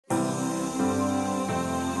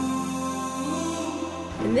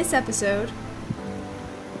In this episode,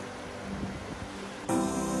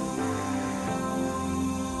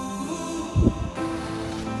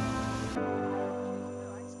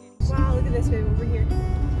 wow, look at this babe over here.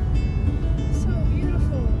 So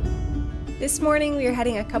beautiful. This morning we are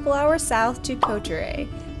heading a couple hours south to Cauterets,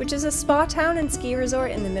 which is a spa town and ski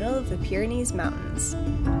resort in the middle of the Pyrenees Mountains.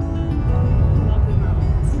 Love the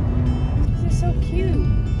mountains. This is so cute.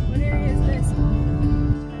 What area is this?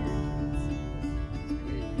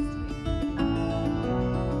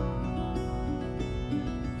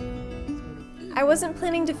 I wasn't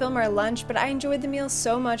planning to film our lunch, but I enjoyed the meal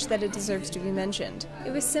so much that it deserves to be mentioned. It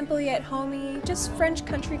was simple yet homey, just French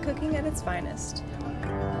country cooking at its finest.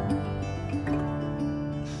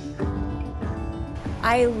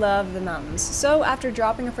 I love the mountains, so after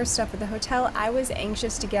dropping off our stuff at the hotel, I was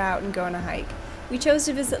anxious to get out and go on a hike. We chose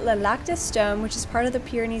to visit Le Lac des Stones, which is part of the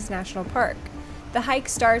Pyrenees National Park. The hike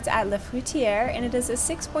starts at La Fruitiere, and it is a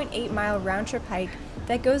 6.8-mile round-trip hike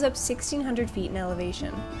that goes up 1,600 feet in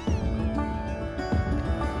elevation.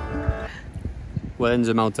 We're in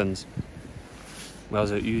the mountains, where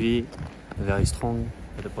the UV very strong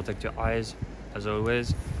to protect your eyes. As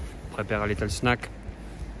always, prepare a little snack,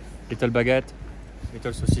 little baguette,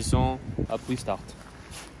 little saucisson. Up we start.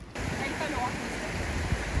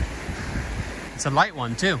 It's a light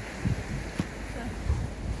one too.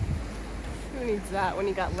 Who needs that when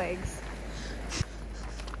you got legs?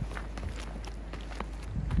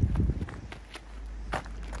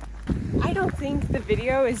 I don't think the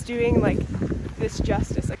video is doing like this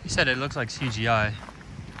justice. You said it looks like CGI.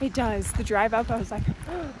 It does. The drive up, I was like,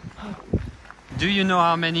 oh. Do you know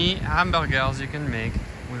how many hamburgers you can make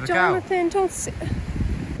with a Jonathan, cow? don't say.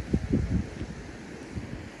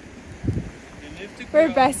 We're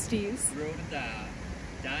besties.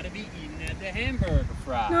 Gotta be eaten at the hamburger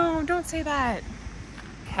fry. No, don't say that.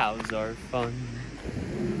 Cows are fun.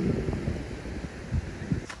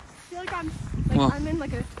 I feel like I'm in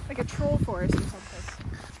like a troll forest or something.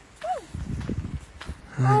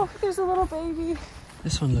 Oh, there's a little baby.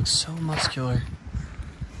 This one looks so muscular.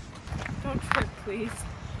 Don't trip, please.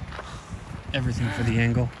 Everything for the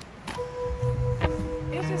angle.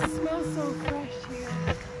 It just smells so fresh here.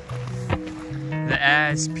 The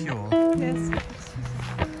air is pure. Yes.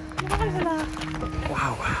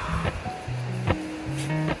 Wow.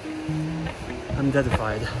 I'm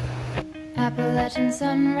deadified. Appalachian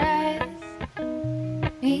sunrise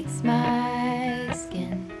meets my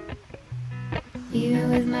skin. Even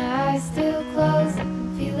with my eyes still closed, I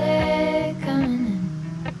can feel it coming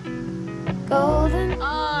in. Golden,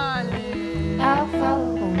 I'll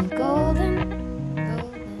follow only golden,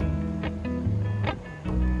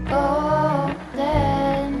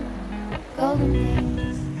 golden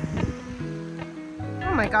things.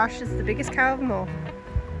 Oh my gosh, it's the biggest cow of them all.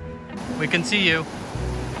 We can see you.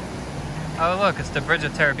 Oh look, it's the bridge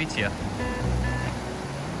of Terabithia.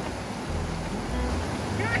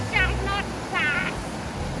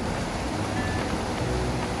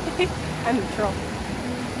 I'm the troll.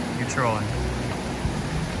 You're trolling.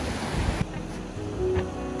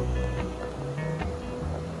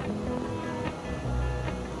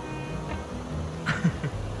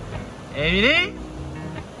 Emily?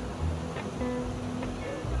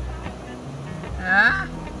 Huh?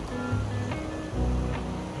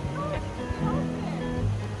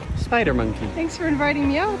 Spider monkey. Thanks for inviting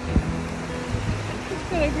me out. It's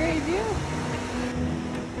got a great view.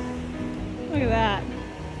 Look at that.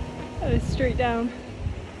 That is straight down.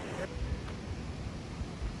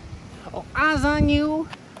 Oh, eyes on you,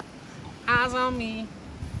 eyes on me.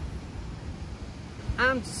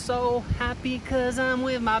 I'm so happy cause I'm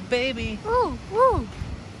with my baby. Ooh, ooh.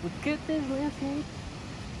 Look at this little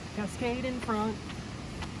cascade in front.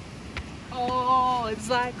 Oh, it's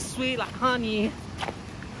like sweet like honey.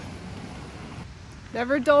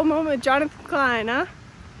 Never a dull moment with Jonathan Klein, huh?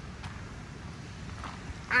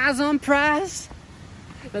 Eyes on prize.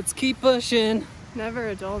 Let's keep pushing. Never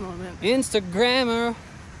a dull moment. Instagrammer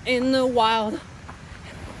in the wild.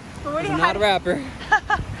 But what do I'm you not a rapper.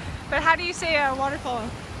 But how do you say a waterfall?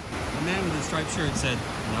 The man with the striped shirt said,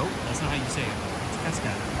 "No, that's not how you say it. It's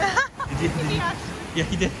cascade." Yeah,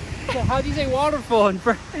 he did. Yeah, how do you say waterfall in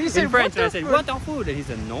French? In French, and I said waterfall, and he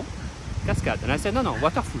said no, cascade, and I said no,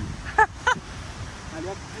 waterfall.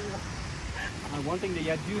 One thing that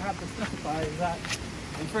you do have to specify is that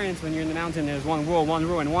in France, when you're in the mountain, there's one rule,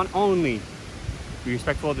 and one only. Be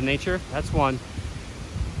respectful of the nature. That's one.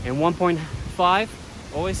 And 1.5,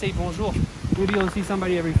 always say bonjour. Maybe you'll see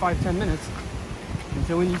somebody every 5-10 minutes. And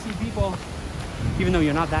so when you see people, even though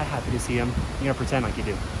you're not that happy to see them, you're gonna pretend like you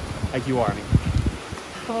do. Like you are, I mean.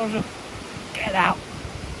 Bonjour. Get out.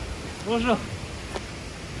 Bonjour.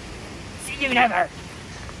 You never.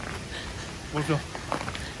 Bonjour.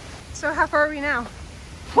 So how far are we now?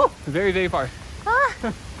 Very, very far.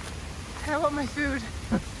 Ah, I want my food.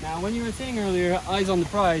 Now, when you were saying earlier, eyes on the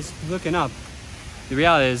prize, looking up, the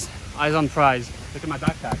reality is, eyes on the prize. Look at my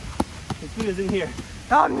backpack. The food is in here.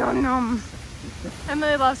 Nom nom nom.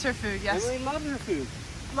 Emily loves her food, yes. Emily loves her food.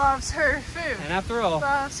 Loves her food. And after all,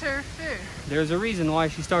 Loves her food. there's a reason why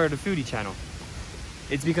she started a foodie channel.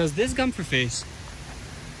 It's because this Gumper Face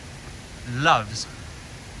loves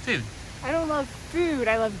food. I don't love food,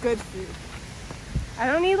 I love good food. I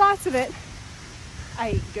don't eat lots of it.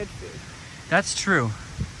 I eat good food. That's true.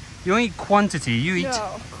 You don't eat quantity, you eat...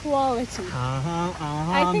 No, quality.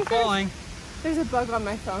 I I'm think falling. There's a bug on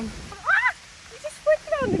my phone. Ah! You just flipped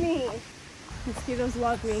it onto me. Mosquitoes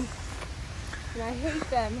love me. And I hate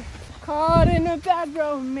them. Caught in a bad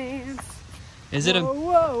romance. Is it Whoa,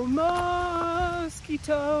 whoa,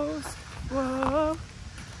 mosquitoes. Whoa.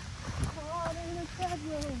 Caught in a bad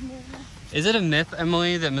romance. Is it a myth,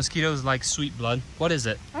 Emily, that mosquitoes like sweet blood? What is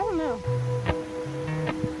it? I don't know.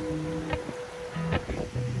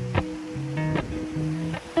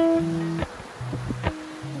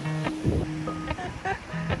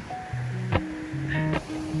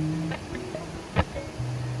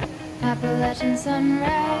 Appalachian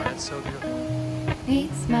sunrise That's so beautiful.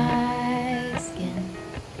 meets my skin.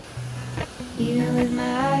 Even with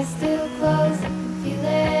my eyes still closed, I can feel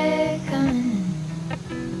it coming in.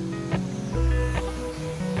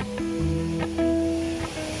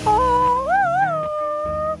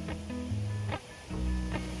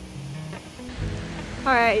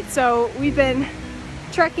 All right, so we've been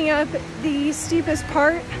trekking up the steepest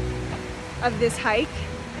part of this hike.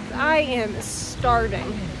 I am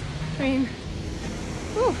starving. I mean,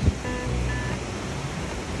 whew.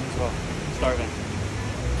 Well, starving.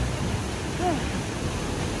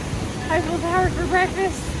 Eiffel Tower for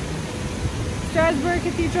breakfast, Strasbourg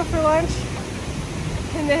Cathedral for lunch,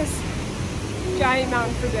 and this giant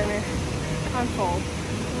mountain for dinner. I'm full.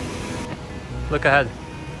 Look ahead.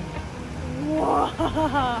 Whoa.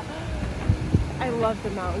 I love the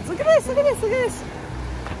mountains. Look at this, look at this, look at this.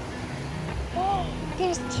 Oh, do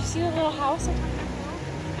you see the little house I'm talking about?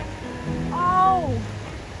 Oh,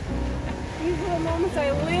 these are the moments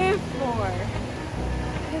I live for.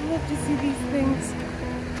 I love to see these things.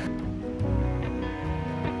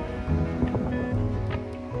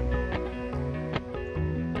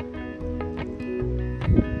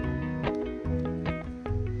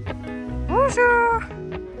 Bonjour.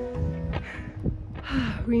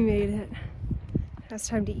 We made it. Now it's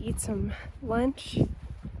time to eat some lunch,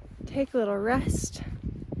 take a little rest,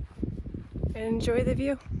 and enjoy the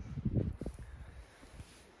view.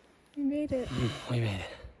 We made it. We made it.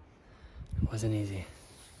 It wasn't easy.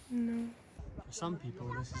 No. For some people,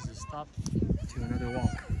 this is a stop to another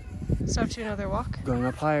walk. Stop to another walk? Going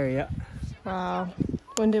up higher, yeah. Wow.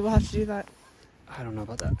 When did we'll have to do that? I don't know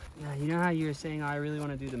about that. Yeah, you know how you were saying, oh, I really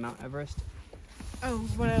want to do the Mount Everest? Oh,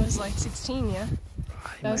 when I was like 16, yeah.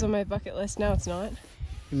 That was on my bucket list. Now it's not.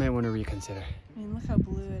 You might want to reconsider. I mean, look how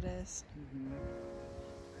blue it is.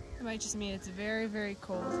 It might just mean it's very, very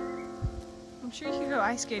cold. I'm sure you could go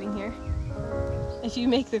ice skating here if you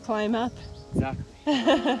make the climb up. Exactly.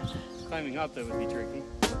 Climbing up, that would be tricky.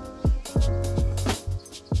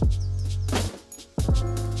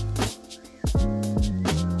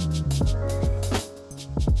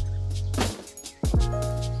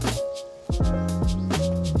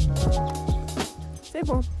 C'est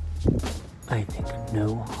bon. I think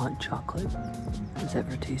no hot chocolate has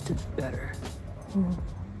ever tasted better.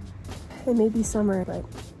 It may be summer, but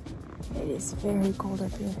it is very cold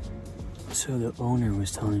up here. So the owner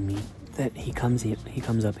was telling me that he comes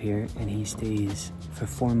up here and he stays for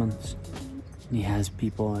 4 months. And he has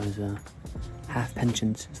people as half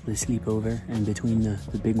pensions, so they sleep over in between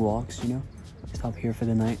the big walks, you know? Stop here for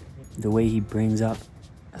the night. The way he brings up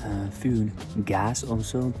food, gas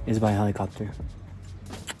also, is by helicopter.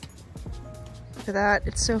 Look at that,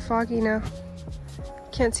 it's so foggy now.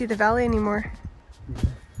 Can't see the valley anymore.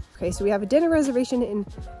 Okay, so we have a dinner reservation in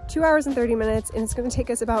 2 hours and 30 minutes, and it's gonna take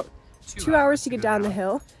us about 2 hours to get down the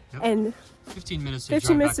hill, and 15 minutes to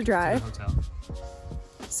drive. To the hotel.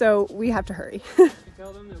 So we have to hurry. Did you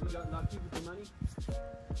tell them that we got lucky with the money?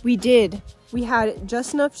 We did. We had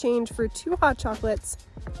just enough change for 2 hot chocolates.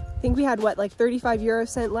 I think we had, what, like 35 euro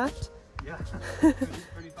cent left? Yeah,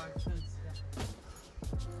 35 cents.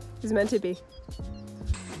 It was meant to be.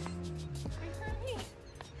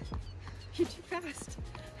 You're too fast.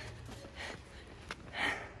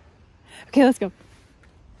 Okay, let's go.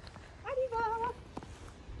 I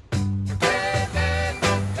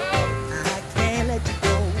can't let you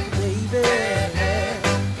go, baby.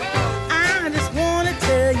 I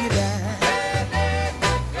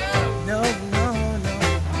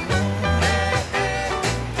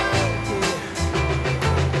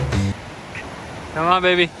Come on,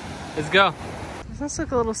 baby. Let's go. Doesn't this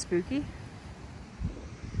look a little spooky?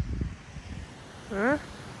 Huh?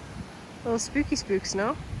 Little spooky spooks,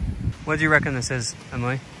 no? What do you reckon this is,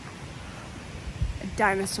 Emily? A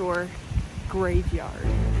dinosaur graveyard.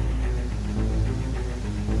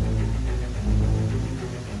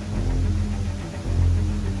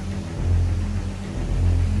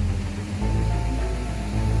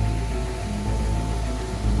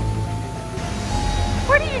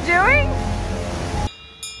 What are you doing?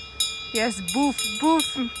 Yes, boof, boof.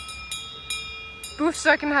 Boof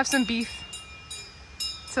so I can have some beef.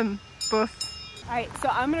 Some boof. Alright, so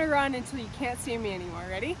I'm gonna run until you can't see me anymore.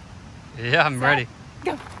 Ready? Yeah, I'm ready.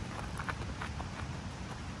 Go!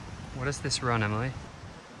 What is this run, Emily?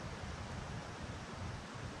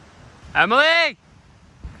 Emily!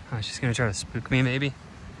 Oh, she's gonna try to spook me, maybe?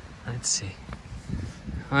 Let's see.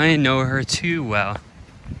 I know her too well.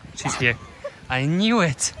 She's here. I knew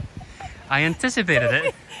it. I anticipated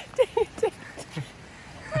it.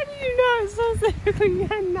 How did you know it specifically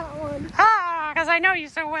on that one? Ah, because I know you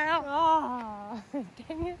so well. Oh,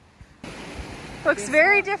 dang it. Looks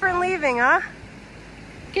very different leaving, huh?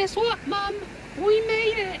 Guess what, Mum? We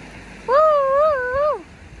made it. Woo, woo, woo.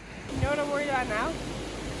 You know what I'm worried about now?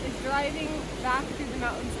 Is driving back through the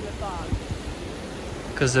mountains in the fog.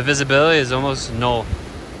 Because the visibility is almost null.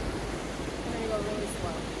 I'm gonna go really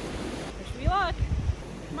slow. Wish me luck.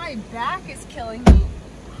 My back is killing me.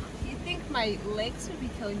 You'd think my legs would be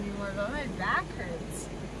killing me more, but my back hurts.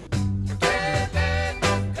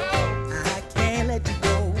 I can't let you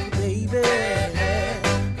go, baby.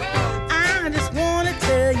 I just want to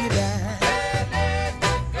tell you that.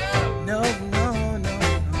 No, no, no,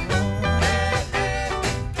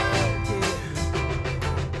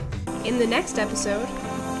 no. In the next episode,